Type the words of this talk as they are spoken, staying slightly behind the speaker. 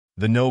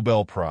The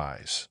Nobel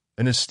Prize,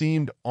 an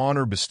esteemed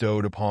honor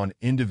bestowed upon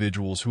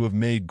individuals who have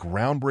made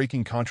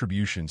groundbreaking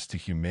contributions to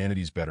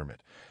humanity's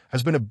betterment,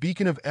 has been a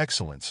beacon of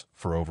excellence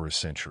for over a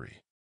century.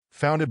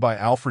 Founded by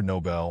Alfred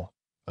Nobel,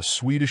 a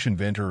Swedish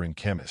inventor and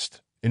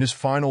chemist, in his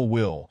final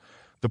will,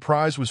 the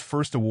prize was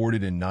first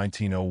awarded in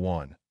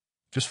 1901,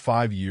 just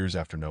 5 years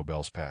after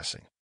Nobel's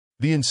passing.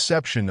 The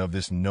inception of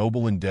this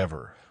noble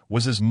endeavor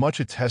was as much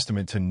a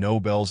testament to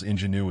Nobel's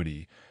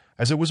ingenuity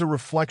as it was a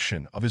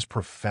reflection of his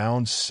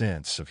profound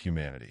sense of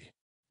humanity.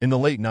 In the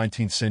late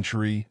 19th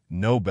century,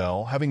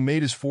 Nobel, having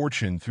made his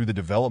fortune through the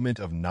development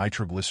of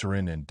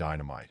nitroglycerin and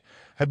dynamite,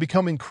 had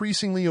become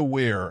increasingly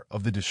aware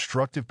of the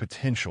destructive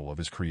potential of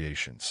his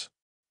creations.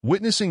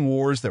 Witnessing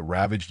wars that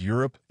ravaged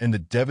Europe and the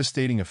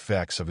devastating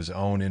effects of his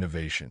own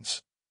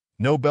innovations,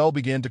 Nobel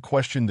began to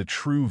question the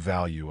true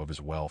value of his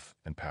wealth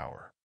and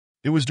power.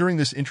 It was during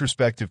this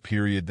introspective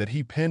period that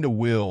he penned a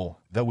will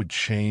that would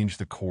change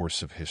the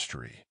course of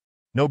history.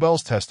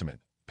 Nobel's testament,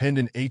 penned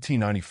in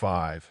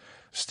 1895,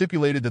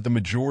 stipulated that the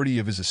majority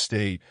of his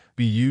estate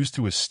be used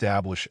to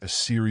establish a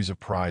series of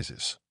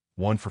prizes,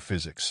 one for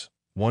physics,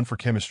 one for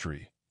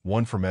chemistry,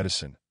 one for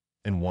medicine,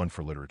 and one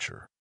for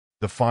literature.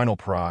 The final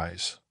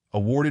prize,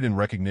 awarded in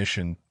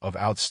recognition of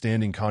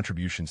outstanding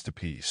contributions to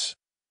peace,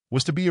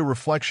 was to be a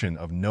reflection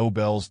of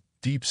Nobel's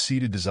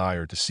deep-seated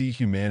desire to see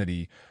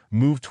humanity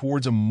move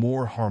towards a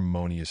more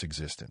harmonious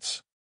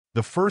existence.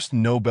 The first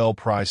Nobel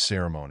Prize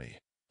ceremony,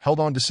 held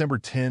on December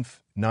 10,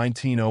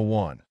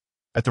 1901,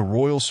 at the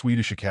Royal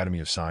Swedish Academy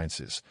of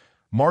Sciences,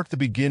 marked the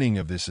beginning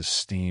of this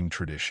esteemed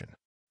tradition.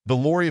 The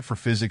laureate for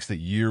physics that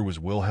year was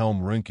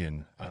Wilhelm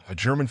Röntgen, a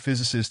German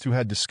physicist who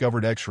had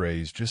discovered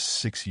X-rays just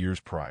 6 years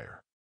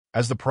prior.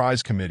 As the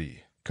prize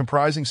committee,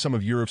 comprising some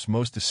of Europe's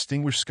most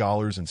distinguished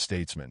scholars and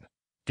statesmen,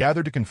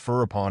 gathered to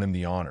confer upon him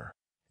the honor,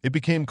 it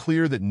became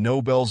clear that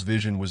Nobel's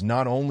vision was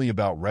not only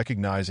about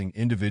recognizing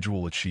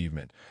individual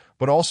achievement,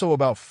 but also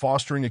about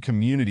fostering a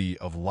community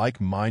of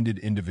like-minded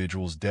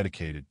individuals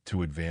dedicated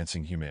to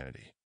advancing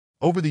humanity.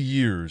 Over the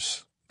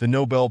years, the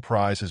Nobel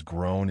Prize has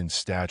grown in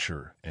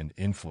stature and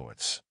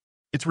influence.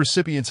 Its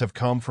recipients have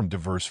come from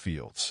diverse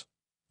fields.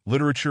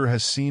 Literature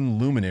has seen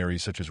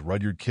luminaries such as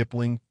Rudyard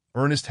Kipling,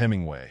 Ernest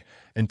Hemingway,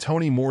 and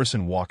Toni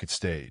Morrison walk its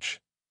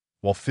stage,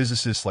 while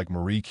physicists like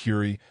Marie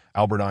Curie,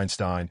 Albert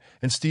Einstein,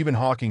 and Stephen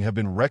Hawking have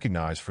been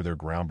recognized for their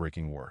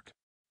groundbreaking work.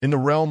 In the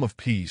realm of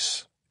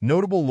peace,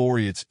 notable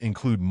laureates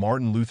include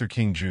Martin Luther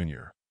King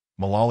Jr.,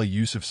 Malala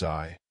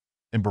Yousafzai,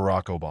 and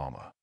Barack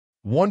Obama.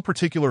 One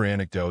particular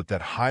anecdote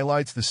that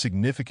highlights the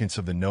significance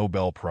of the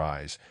Nobel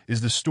Prize is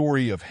the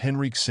story of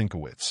Henryk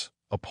Sienkiewicz,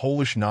 a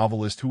Polish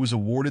novelist who was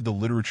awarded the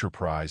Literature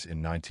Prize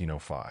in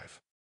 1905.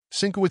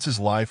 Sienkiewicz's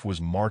life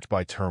was marked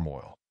by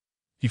turmoil.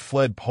 He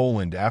fled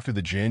Poland after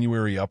the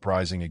January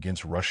uprising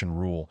against Russian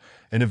rule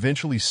and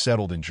eventually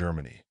settled in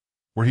Germany,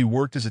 where he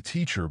worked as a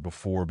teacher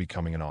before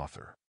becoming an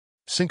author.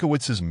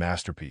 Sienkiewicz's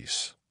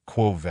masterpiece,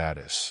 Quo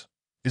Vadis,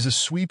 is a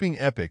sweeping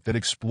epic that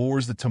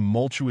explores the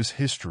tumultuous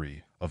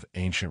history of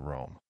ancient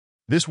Rome.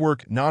 This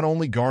work not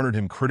only garnered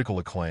him critical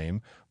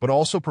acclaim, but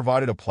also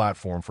provided a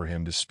platform for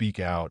him to speak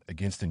out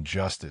against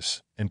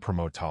injustice and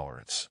promote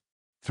tolerance.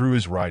 Through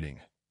his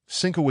writing,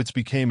 Sienkiewicz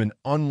became an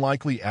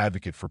unlikely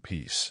advocate for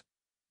peace,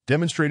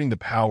 demonstrating the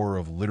power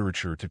of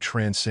literature to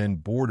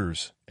transcend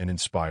borders and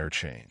inspire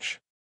change.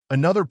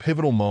 Another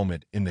pivotal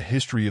moment in the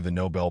history of the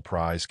Nobel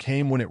Prize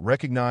came when it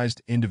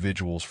recognized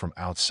individuals from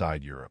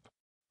outside Europe.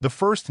 The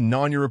first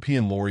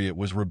non-European laureate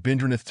was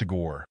Rabindranath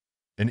Tagore,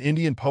 an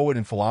Indian poet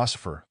and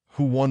philosopher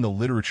who won the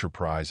Literature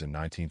Prize in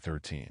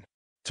 1913.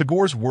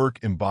 Tagore's work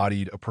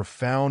embodied a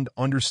profound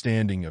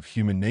understanding of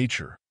human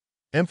nature,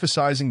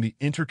 emphasizing the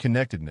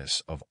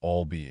interconnectedness of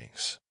all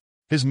beings.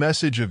 His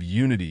message of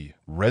unity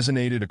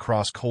resonated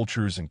across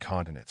cultures and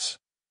continents,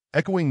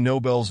 echoing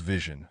Nobel's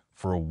vision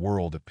for a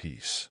world at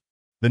peace.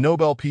 The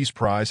Nobel Peace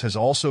Prize has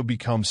also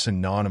become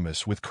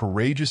synonymous with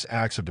courageous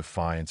acts of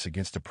defiance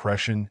against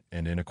oppression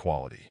and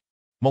inequality.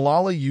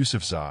 Malala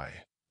Yousafzai,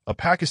 a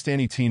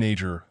Pakistani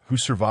teenager who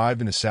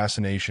survived an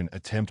assassination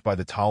attempt by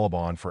the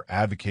Taliban for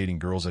advocating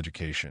girls'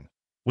 education,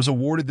 was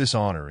awarded this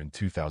honor in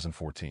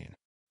 2014.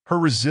 Her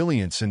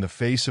resilience in the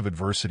face of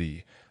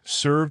adversity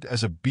served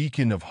as a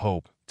beacon of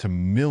hope to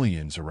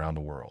millions around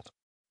the world.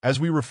 As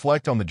we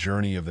reflect on the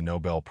journey of the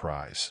Nobel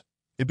Prize,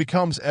 it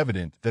becomes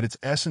evident that its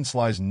essence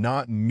lies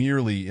not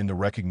merely in the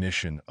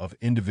recognition of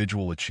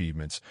individual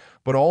achievements,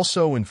 but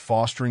also in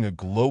fostering a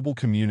global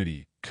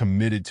community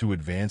committed to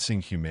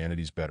advancing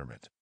humanity's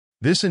betterment.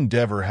 This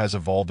endeavor has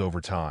evolved over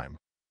time,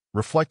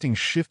 reflecting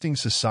shifting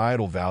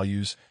societal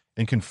values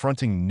and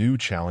confronting new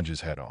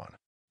challenges head-on.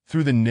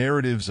 Through the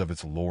narratives of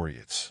its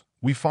laureates,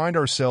 we find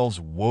ourselves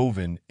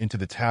woven into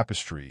the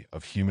tapestry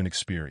of human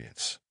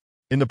experience.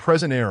 In the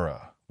present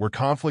era, where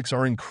conflicts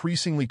are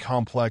increasingly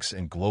complex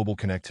and global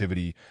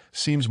connectivity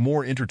seems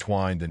more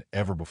intertwined than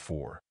ever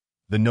before,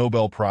 the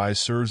Nobel Prize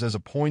serves as a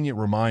poignant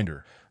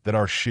reminder that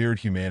our shared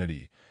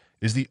humanity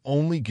is the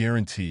only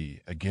guarantee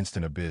against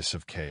an abyss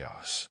of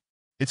chaos.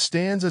 It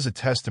stands as a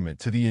testament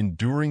to the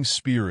enduring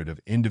spirit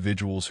of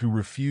individuals who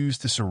refuse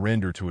to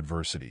surrender to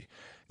adversity,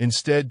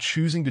 instead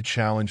choosing to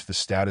challenge the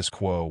status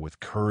quo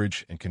with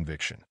courage and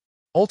conviction.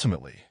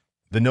 Ultimately,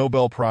 the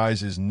Nobel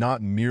Prize is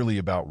not merely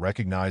about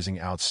recognizing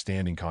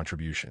outstanding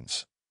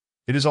contributions.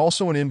 It is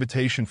also an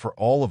invitation for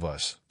all of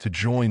us to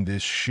join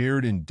this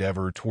shared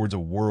endeavor towards a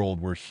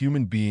world where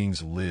human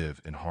beings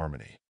live in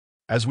harmony.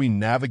 As we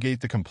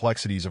navigate the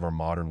complexities of our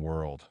modern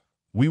world,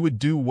 we would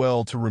do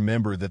well to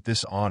remember that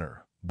this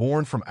honor,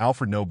 born from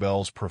Alfred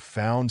Nobel's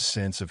profound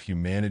sense of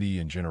humanity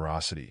and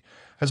generosity,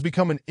 has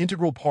become an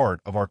integral part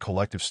of our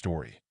collective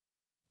story,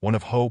 one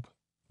of hope,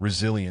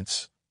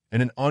 resilience,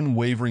 and an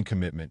unwavering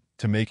commitment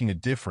to making a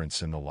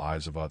difference in the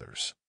lives of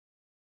others.